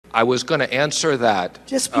I was going to answer that.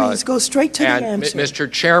 Just please go straight to the answer.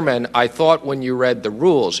 Mr. Chairman, I thought when you read the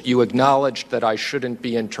rules, you acknowledged that I shouldn't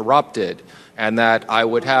be interrupted and that I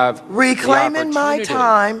would have reclaiming my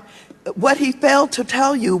time. What he failed to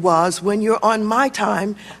tell you was when you're on my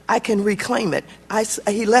time, I can reclaim it.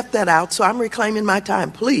 He left that out, so I'm reclaiming my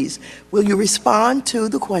time. Please, will you respond to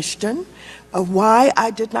the question of why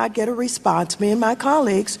I did not get a response, me and my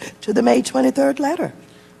colleagues, to the May 23rd letter?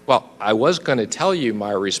 Well, I was going to tell you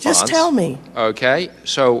my response. Just tell me. Okay.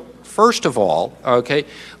 So first of all, okay,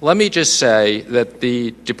 let me just say that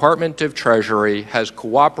the Department of Treasury has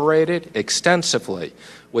cooperated extensively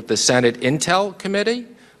with the Senate Intel Committee,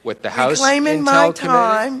 with the House Intel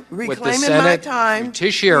Committee, with the Senate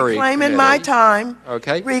Judiciary Reclaiming my time.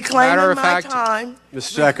 Okay. Reclaiming my time. Mr.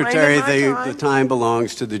 Secretary, the time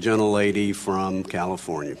belongs to the gentlelady from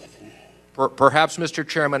California. Perhaps, Mr.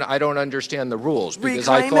 Chairman, I don't understand the rules because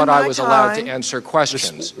I thought I was allowed to answer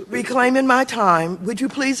questions. Reclaiming my time. Would you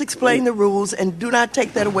please explain the rules and do not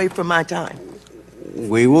take that away from my time?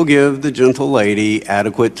 We will give the gentlelady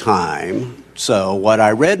adequate time. So what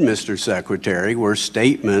I read, Mr. Secretary, were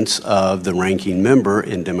statements of the ranking member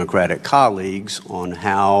and Democratic colleagues on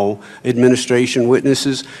how administration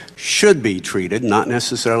witnesses should be treated, not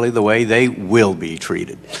necessarily the way they will be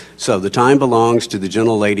treated. So the time belongs to the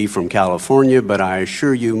gentlelady from California, but I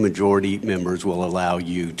assure you majority members will allow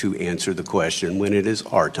you to answer the question when it is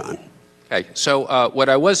our time. Okay, so what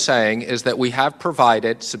I was saying is that we have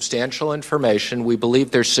provided substantial information. We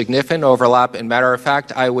believe there's significant overlap. And matter of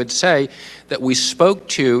fact, I would say that we spoke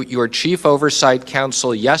to your Chief Oversight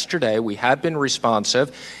Counsel yesterday. We have been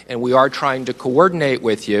responsive, and we are trying to coordinate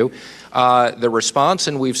with you the response,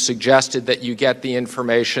 and we've suggested that you get the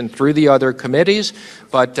information through the other committees.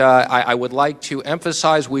 But I would like to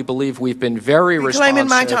emphasize we believe we've been very responsive. Reclaiming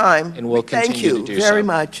my time. And we'll continue to do so. Thank you very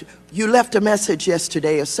much. You left a message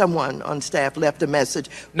yesterday, or someone on staff left a message.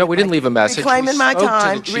 No, we didn't leave a message. Reclaiming my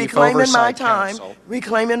time. Reclaiming my time.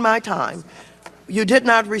 Reclaiming my time. You did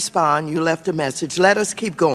not respond. You left a message. Let us keep going.